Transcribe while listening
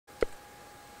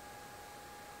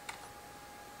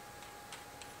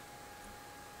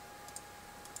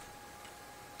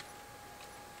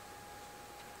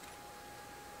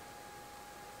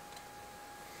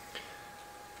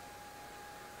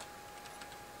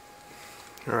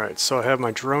Alright, so I have my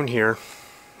drone here,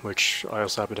 which I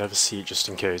also happen to have a seat just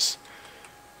in case.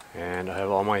 And I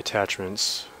have all my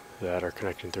attachments that are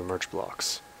connecting through merge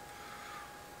blocks.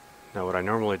 Now what I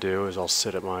normally do is I'll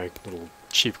sit at my little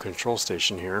cheap control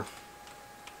station here.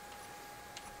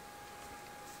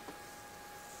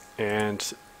 And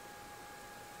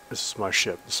this is my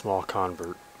ship, the small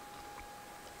convert.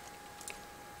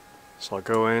 So I'll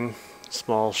go in,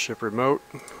 small ship remote,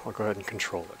 I'll go ahead and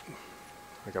control it.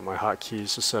 I got my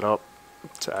hotkeys to set up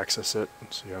to access it,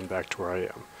 so I'm back to where I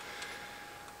am.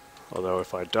 Although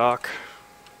if I dock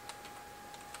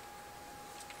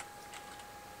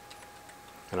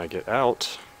and I get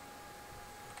out,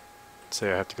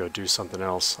 say I have to go do something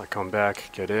else, I come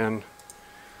back, get in,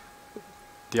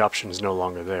 the option is no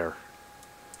longer there.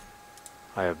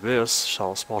 I have this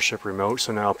small ship remote,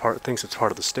 so now it thinks it's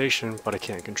part of the station, but I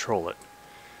can't control it.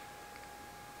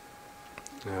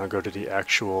 Now I'll go to the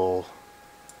actual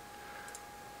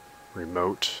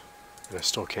remote, and I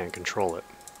still can't control it.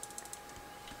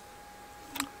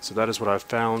 So that is what I've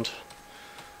found.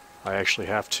 I actually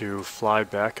have to fly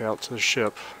back out to the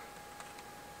ship.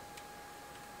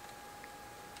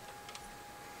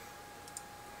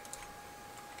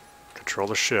 Control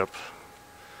the ship.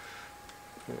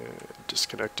 And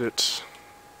disconnect it.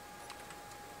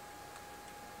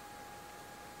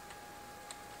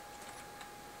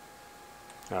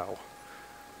 Ow.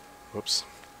 Whoops.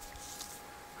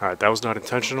 Alright, that was not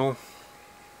intentional.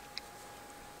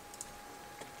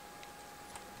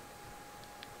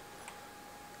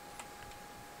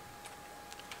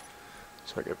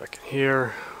 So I get back in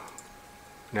here.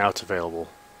 Now it's available.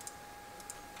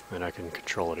 And I can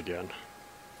control it again.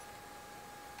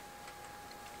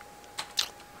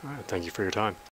 Alright, thank you for your time.